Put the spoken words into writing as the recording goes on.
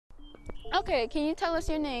Okay, can you tell us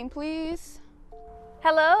your name, please?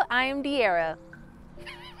 Hello, I am De'Ara.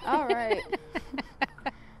 All right.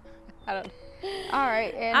 I don't. All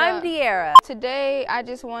right. And I'm De'Ara. today I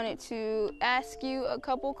just wanted to ask you a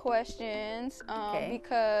couple questions Okay.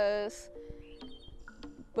 because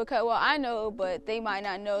well, I know, but they might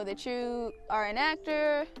not know that you are an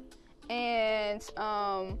actor, and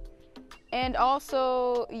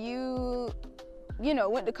also you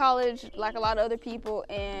went to college like a lot of other people,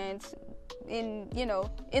 and in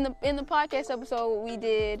the podcast episode we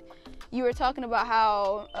did, you were talking about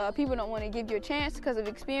how people don't want to give you a chance because of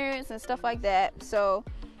experience and stuff like that. So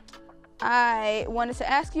I wanted to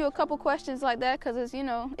ask you a couple questions like that because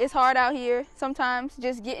it's hard out here sometimes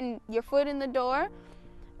just getting your foot in the door.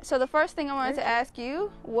 So the first thing I wanted to ask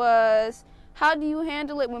you was, how do you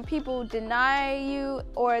handle it when people deny you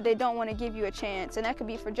or they don't want to give you a chance? And that could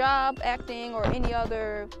be for job, acting, or any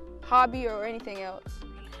other hobby or anything else.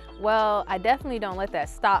 Well, I definitely don't let that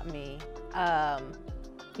stop me.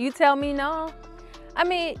 You tell me no. I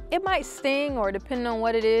mean, it might sting, or depending on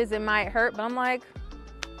what it is, it might hurt, but I'm like,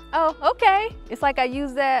 oh, okay. It's like I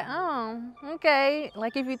use that, oh, okay.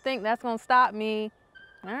 Like if you think that's gonna stop me,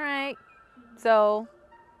 all right. So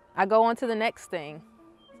I go on to the next thing.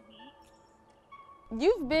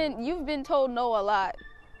 You've been told no a lot.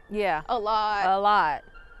 Yeah. A lot. A lot.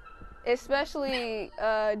 Especially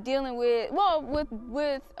dealing with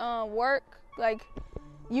work, like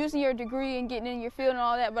using your degree and getting in your field and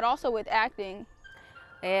all that, but also with acting.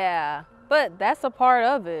 Yeah, but that's a part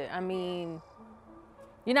of it. I mean,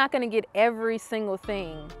 you're not gonna get every single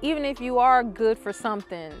thing. Even if you are good for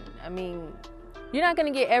something, I mean, you're not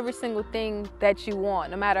gonna get every single thing that you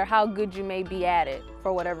want, no matter how good you may be at it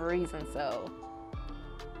for whatever reason, so.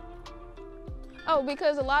 Oh,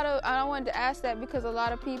 because I wanted to ask that because a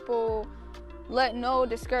lot of people let no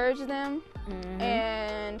discourage them. Mm-hmm.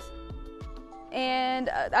 And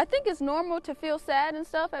I think it's normal to feel sad and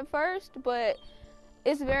stuff at first, but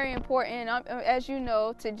it's very important, as you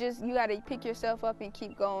know, to you got to pick yourself up and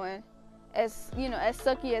keep going. As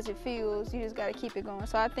sucky as it feels, you just got to keep it going.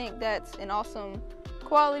 So I think that's an awesome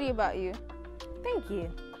quality about you. Thank you.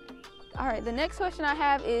 All right, the next question I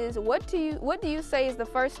have is, what do you say is the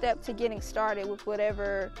first step to getting started with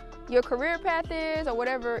whatever your career path is or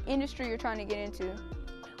whatever industry you're trying to get into?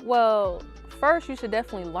 Well, first you should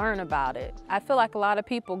definitely learn about it. I feel like a lot of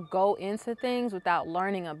people go into things without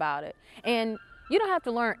learning about it. And you don't have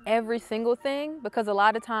to learn every single thing, because a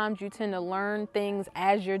lot of times you tend to learn things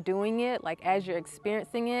as you're doing it, like as you're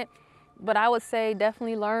experiencing it. But I would say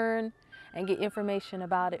definitely learn and get information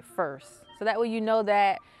about it first. So that way you know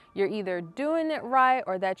that you're either doing it right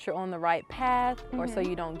or that you're on the right path, or so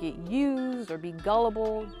you don't get used or be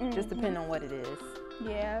gullible, just depending on what it is.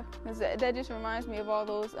 Yeah, that just reminds me of all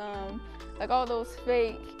those all those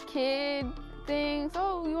fake kid things.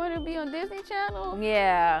 Oh, you want to be on Disney Channel?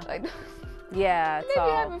 Yeah. Like, yeah. they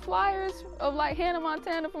be having flyers of like Hannah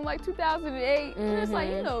Montana from like 2008. And it's like,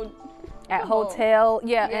 at hotel.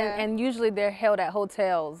 Yeah, yeah. And usually they're held at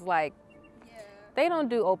hotels. Like, they don't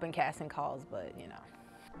do open casting calls, but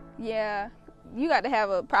Yeah, you got to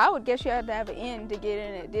have I would guess you have to have an in to get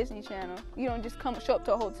in at Disney Channel. You don't just show up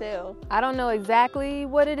to a hotel. I don't know exactly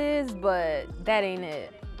what it is, but that ain't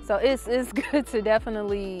it. So it's good to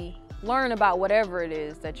definitely learn about whatever it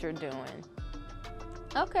is that you're doing.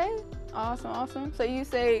 Okay, awesome. So you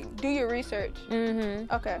say do your research.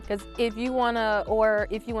 Okay. Because if you wanna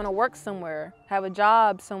work somewhere, have a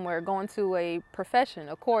job somewhere, go into a profession,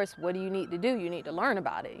 of course, what do you need to do? You need to learn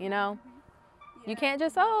about it, You can't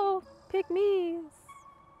just, pick me.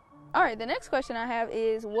 All right, the next question I have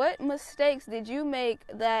is, what mistakes did you make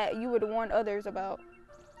that you would warn others about?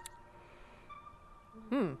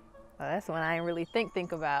 Well, that's one I didn't really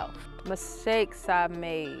think about. Mistakes I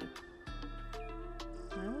made.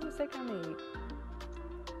 What mistake I made?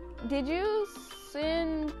 Did you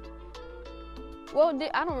send... Well,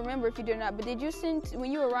 I don't remember if you did or not, but did you send,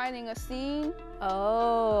 when you were writing a scene?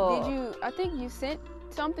 Oh. I think you sent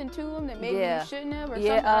something to them that maybe you shouldn't have, or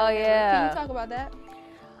something? Oh, yeah. Can you talk about that?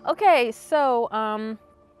 Okay, so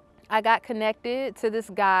I got connected to this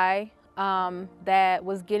guy that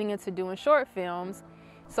was getting into doing short films.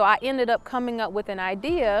 So I ended up coming up with an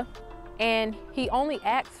idea, and he only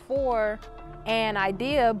asked for an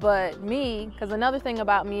idea, but me, because another thing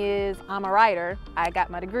about me is I'm a writer. I got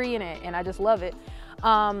my degree in it and I just love it.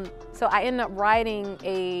 So I ended up writing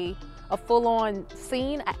a full-on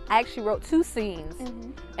scene. I actually wrote 2 scenes,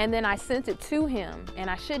 and then I sent it to him, and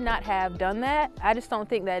I should not have done that. I just don't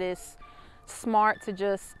think that it's smart to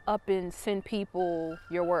just up and send people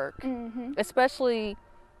your work, especially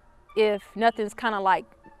if nothing's kind of like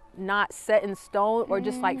not set in stone or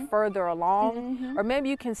just like further along. Or maybe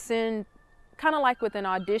you can send, kind of like with an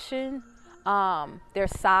audition, their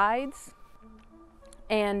sides.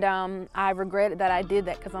 And I regretted that I did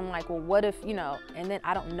that, because I'm like, well, what if, you know, and then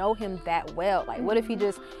I don't know him that well. Like, what if he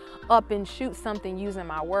just up and shoot something using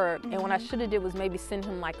my work? And what I should have did was maybe send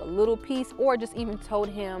him like a little piece, or just even told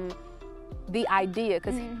him the idea,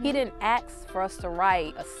 because he didn't ask for us to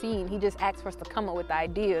write a scene. He just asked for us to come up with the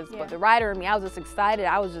ideas. But the writer in me, I was just excited.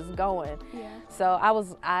 I was just going. So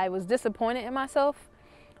I was disappointed in myself,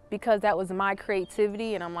 because that was my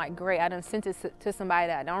creativity, and I'm like, great, I done sent it to somebody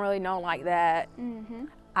that I don't really know like that.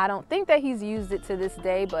 I don't think that he's used it to this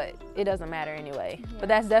day, but it doesn't matter anyway. But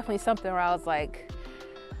that's definitely something where I was like,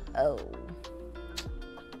 oh,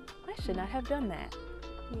 I should not have done that.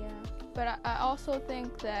 Yeah, but I also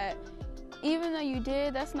think that even though you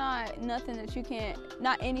did, that's not nothing that you can't,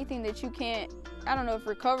 not anything that you can't, I don't know if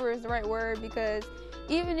recover is the right word, because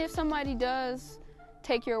even if somebody does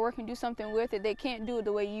take your work and do something with it, they can't do it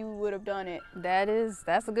the way you would have done it.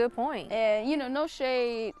 That's a good point. And you know, no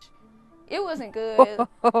shade, it wasn't good.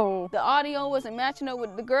 The audio wasn't matching up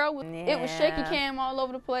with the girl. It was shaky cam all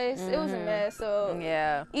over the place. It was a mess. So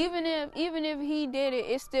even if he did it,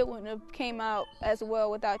 it still wouldn't have came out as well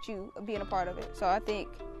without you being a part of it. So I think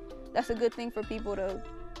that's a good thing for people to,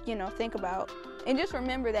 you know, think about. And just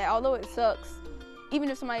remember that although it sucks, even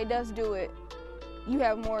if somebody does do it, you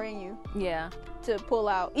have more in you. To pull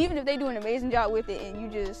out. Even if they do an amazing job with it and you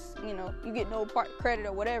just, you know, you get no part credit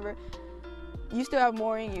or whatever, you still have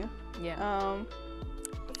more in you.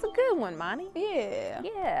 It's a good one, Monty.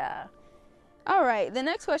 Yeah. All right, the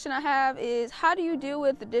next question I have is, how do you deal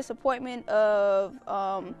with the disappointment of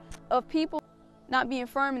people not being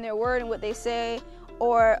firm in their word and what they say,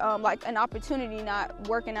 or like an opportunity not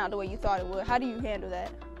working out the way you thought it would? How do you handle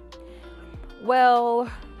that? Well,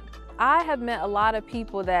 I have met a lot of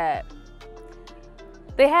people that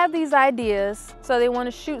they have these ideas, so they want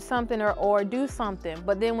to shoot something or do something,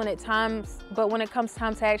 but then when it comes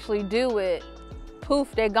time to actually do it,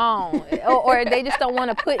 poof, they're gone. or they just don't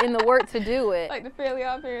want to put in the work to do it. Like the Fairly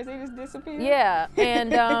Odd Parents, they just disappear. Yeah,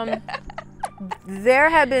 and there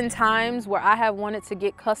have been times where I have wanted to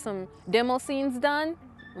get custom demo scenes done,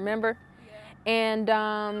 remember? And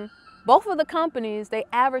both of the companies, they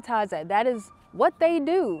advertise that. That is what they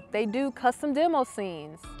do. They do custom demo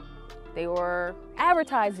scenes. They were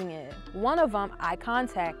advertising it. One of them I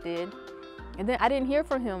contacted, and then I didn't hear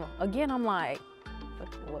from him. Again, I'm like,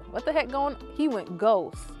 what the heck going on? He went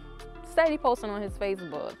ghost. Steady posting on his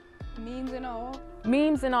Facebook. Memes and all.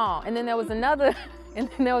 Memes and all. And then there was another,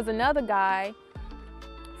 guy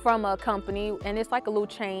from a company, and it's like a little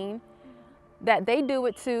chain, that they do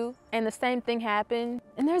it too, and the same thing happened.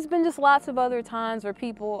 And there's been just lots of other times where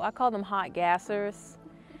people, I call them hot gassers.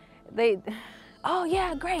 Oh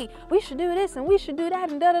yeah, great, we should do this and we should do that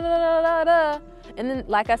and da da da da da da. And then,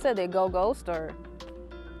 like I said, they go ghost or.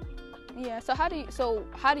 Yeah, so how do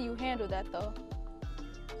you handle that though?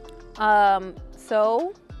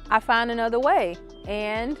 So I found another way,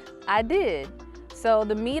 and I did. So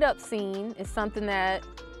the meetup scene is something that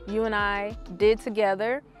you and I did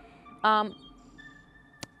together. I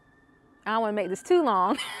don't want to make this too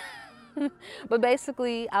long. But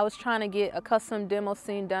basically, I was trying to get a custom demo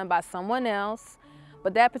scene done by someone else,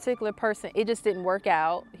 but that particular person, it just didn't work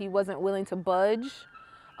out. He wasn't willing to budge.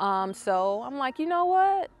 So I'm like, you know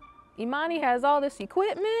what? Imani has all this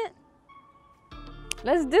equipment.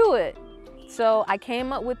 Let's do it. So I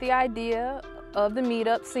came up with the idea of the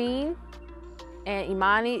meetup scene, and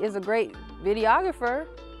Imani is a great videographer.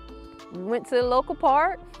 We went to the local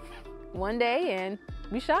park one day and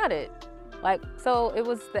we shot it. Like, so it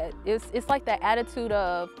was that, it's like that attitude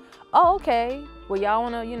of, oh, okay, well, y'all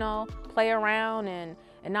wanna, you know, play around and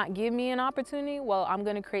not give me an opportunity? Well, I'm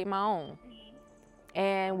gonna create my own.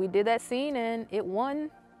 And we did that scene, and it won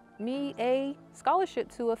me a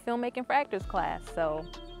scholarship to a filmmaking for actors class. So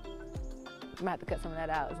I'm gonna have to cut some of that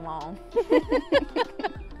out, it's long.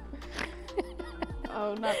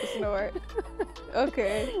 Oh, not the snort.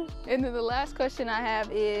 Okay. And then the last question I have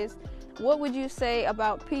is, what would you say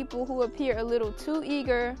about people who appear a little too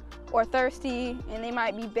eager or thirsty and they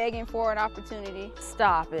might be begging for an opportunity?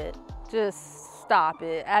 Stop it. Just stop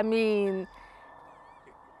it. I mean,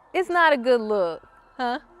 it's not a good look.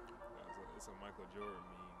 Huh? It's a Michael Jordan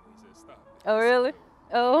meme. He said stop it. Oh, really?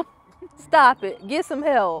 Oh, stop it. Get some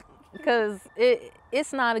help, because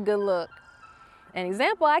it's not a good look. An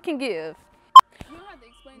example I can give. You don't have to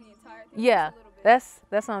explain the entire thing. Yeah, just a little bit.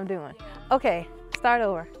 that's what I'm doing. Yeah. Okay, start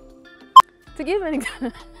over. To give an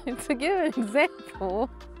example,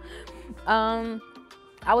 I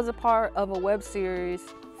was a part of a web series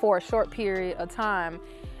for a short period of time,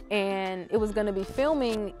 and it was gonna be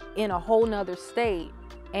filming in a whole nother state.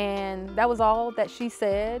 And that was all that she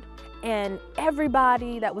said. And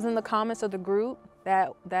everybody that was in the comments of the group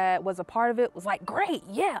that was a part of it was like, great,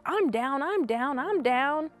 yeah, I'm down, I'm down, I'm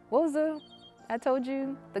down. What was I told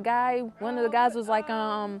you, one of the guys was like,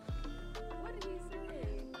 What did he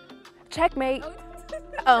say? checkmate.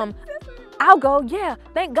 I'll go, yeah,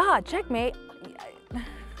 thank God, checkmate.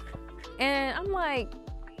 And I'm like,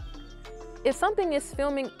 if something is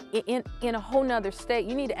filming in a whole nother state,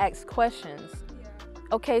 you need to ask questions.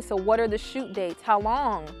 Okay, so what are the shoot dates? How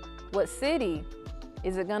long? What city?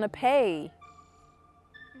 Is it gonna pay?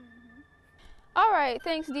 All right,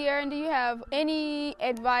 thanks, De'Aaron. Do you have any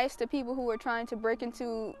advice to people who are trying to break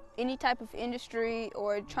into any type of industry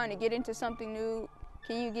or trying to get into something new?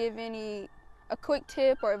 Can you give a quick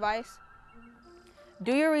tip or advice?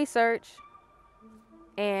 Do your research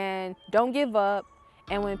and don't give up.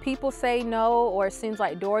 And when people say no or it seems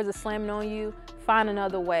like doors are slamming on you, find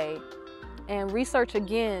another way. And research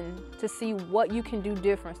again to see what you can do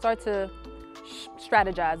different. Start to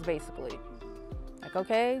strategize, basically. Like,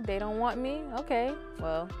 okay, they don't want me. Okay,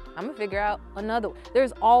 well, I'm gonna figure out another.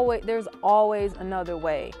 There's always another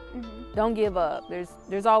way. Mm-hmm. Don't give up.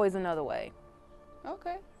 There's always another way.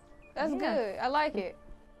 Okay, that's good. I like it.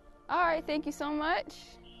 All right, thank you so much.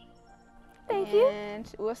 Thank you.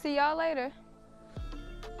 And we'll see y'all later.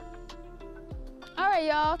 All right,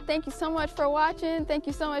 y'all. Thank you so much for watching. Thank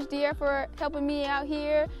you so much, De'Aaron, for helping me out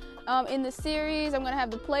here in the series. I'm gonna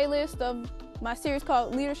have the playlist of my series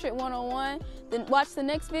called Leadership 101. Then watch the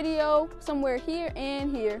next video somewhere here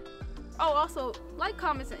and here. Oh, also like,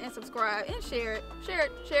 comment, and subscribe, and share it. Share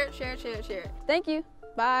it, share it, share it, share it, share it. Thank you.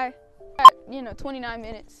 Bye. 29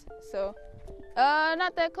 minutes. So,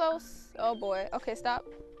 not that close. Oh boy. Okay, stop.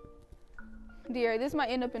 De'Aaron, this might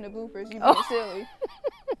end up in the bloopers. You being silly.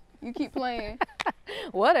 You keep playing.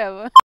 Whatever.